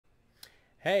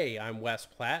Hey, I'm Wes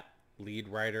Platt, lead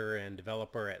writer and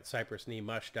developer at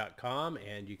cypressandmush.com,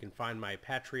 and you can find my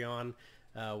Patreon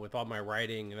with all my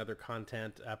writing and other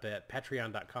content up at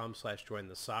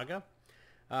patreon.com/jointhesaga.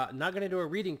 Not going to do a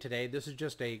reading today. This is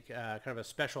just a kind of a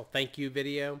special thank you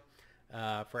video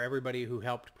for everybody who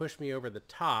helped push me over the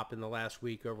top in the last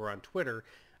week over on Twitter.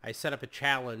 I set up a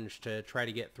challenge to try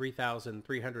to get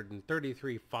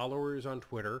 3,333 followers on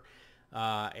Twitter.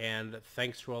 And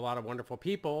thanks to a lot of wonderful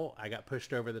people, I got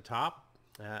pushed over the top.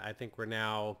 I think we're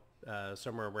now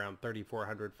somewhere around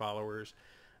 3,400 followers.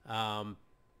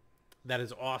 That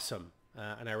is awesome,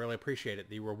 and I really appreciate it.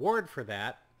 The reward for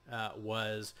that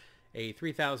was a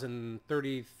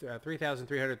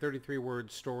 3,333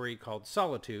 word story called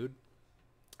Solitude,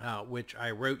 which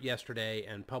I wrote yesterday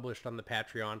and published on the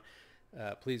Patreon.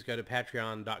 Please go to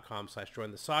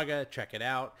patreon.com/jointhesaga. Check it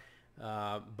out.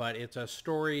 But it's a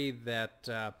story that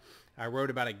I wrote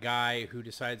about a guy who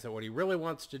decides that what he really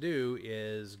wants to do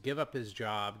is give up his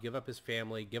job, give up his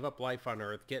family, give up life on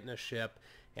Earth, get in a ship,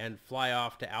 and fly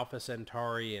off to Alpha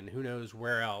Centauri and who knows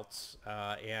where else.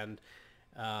 Of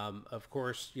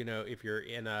course, you know, if you're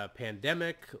in a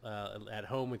pandemic, at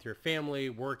home with your family,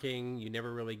 working, you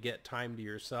never really get time to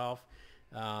yourself.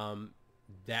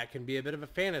 That can be a bit of a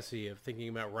fantasy of thinking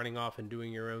about running off and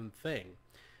doing your own thing.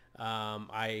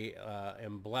 I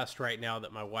am blessed right now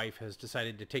that my wife has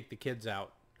decided to take the kids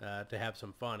out to have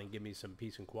some fun and give me some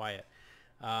peace and quiet.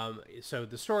 So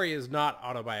the story is not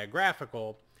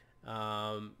autobiographical.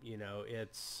 You know,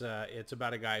 it's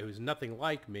about a guy who's nothing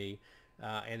like me.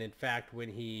 And in fact, when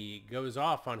he goes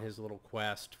off on his little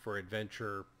quest for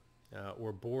adventure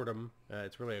or boredom,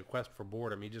 it's really a quest for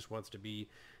boredom. He just wants to be,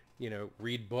 you know,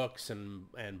 read books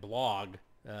and blog,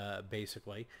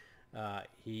 basically.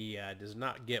 He does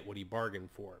not get what he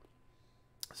bargained for.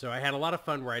 So I had a lot of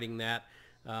fun writing that.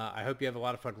 I hope you have a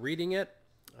lot of fun reading it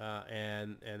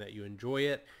and that you enjoy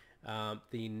it.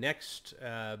 The next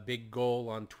big goal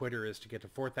on Twitter is to get to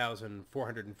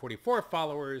 4,444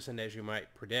 followers, and as you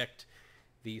might predict,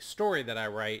 the story that I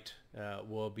write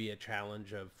will be a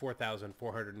challenge of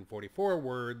 4,444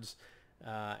 words,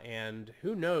 and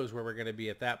who knows where we're going to be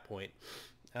at that point.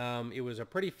 It was a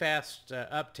pretty fast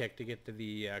uptick to get to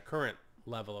the current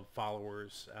level of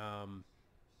followers.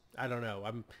 I don't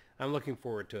know. I'm looking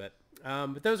forward to it.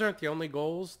 But those aren't the only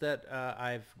goals that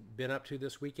I've been up to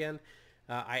this weekend.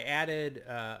 I added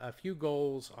a few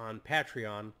goals on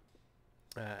Patreon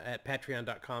at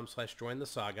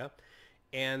patreon.com/jointhesaga.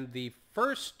 And the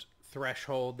first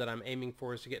threshold that I'm aiming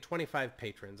for is to get 25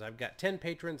 patrons. I've got 10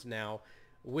 patrons now,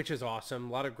 which is awesome.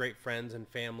 A lot of great friends and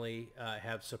family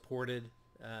have supported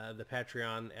the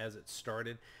Patreon as it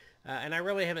started. And I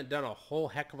really haven't done a whole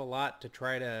heck of a lot to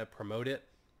try to promote it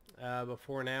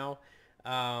before now.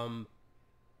 You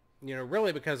know,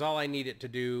 really because all I need it to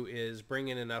do is bring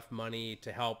in enough money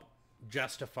to help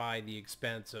justify the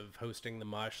expense of hosting the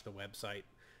mush, the website,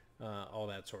 all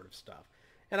that sort of stuff.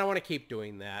 And I want to keep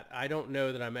doing that. I don't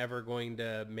know that I'm ever going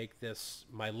to make this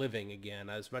my living again,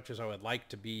 as much as I would like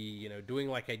to be, you know, doing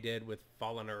like I did with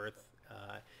Fallen Earth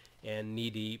and Knee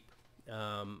Deep.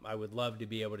 I would love to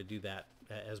be able to do that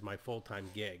as my full-time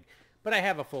gig. But I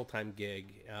have a full-time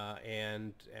gig,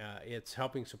 and it's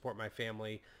helping support my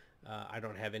family. I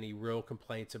don't have any real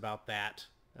complaints about that,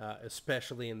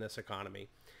 especially in this economy.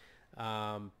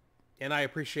 And I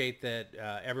appreciate that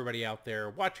everybody out there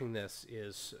watching this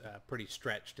is pretty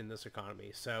stretched in this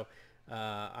economy. So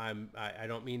I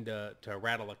don't mean to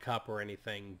rattle a cup or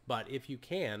anything, but if you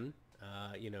can,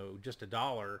 you know, just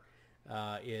 $1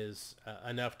 is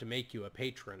enough to make you a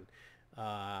patron.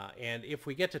 And if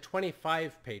we get to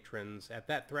 25 patrons at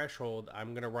that threshold,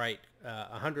 I'm going to write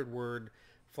 100-word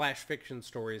flash fiction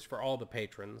stories for all the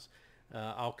patrons.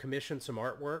 I'll commission some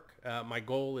artwork. My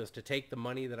goal is to take the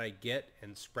money that I get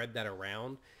and spread that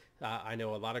around. I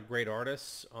know a lot of great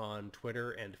artists on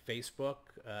Twitter and Facebook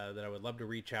that I would love to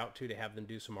reach out to have them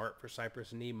do some art for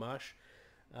Cypress and Mush.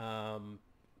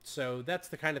 So that's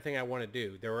the kind of thing I want to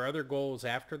do. There are other goals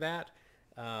after that,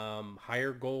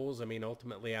 higher goals. I mean,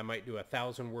 ultimately, I might do a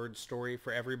 1,000-word story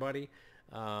for everybody.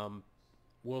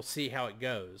 We'll see how it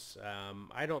goes.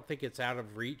 I don't think it's out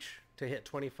of reach to hit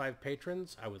 25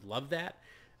 patrons. I would love that.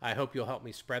 I hope you'll help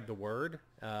me spread the word.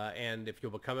 And if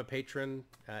you'll become a patron,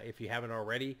 if you haven't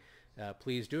already,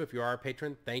 please do. If you are a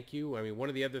patron, thank you. I mean, one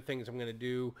of the other things I'm going to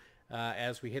do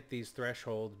as we hit these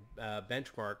threshold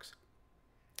benchmarks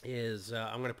is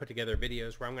I'm going to put together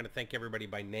videos where I'm going to thank everybody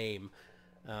by name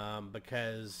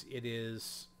because it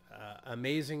is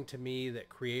amazing to me that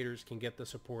creators can get the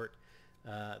support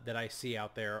that I see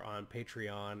out there on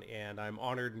Patreon, and I'm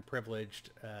honored and privileged.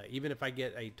 Even if I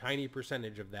get a tiny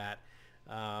percentage of that,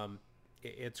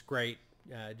 it's great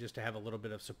just to have a little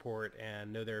bit of support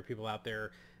and know there are people out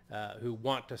there who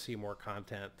want to see more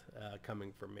content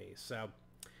coming from me. So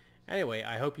anyway,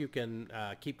 I hope you can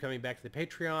keep coming back to the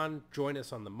Patreon. Join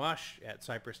us on the Mush at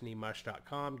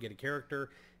cypressandmush.com. Get a character.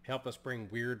 Help us bring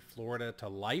Weird Florida to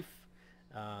life,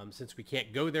 since we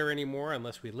can't go there anymore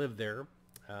unless we live there.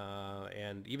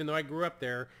 And even though I grew up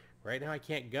there, right now I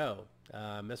can't go.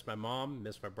 Miss my mom,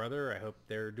 miss my brother. I hope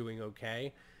they're doing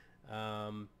okay.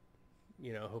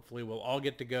 Hopefully we'll all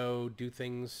get to go do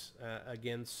things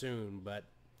again soon, but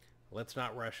let's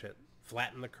not rush it.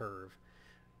 Flatten the curve.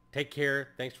 Take care.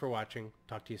 Thanks for watching.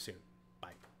 Talk to you soon.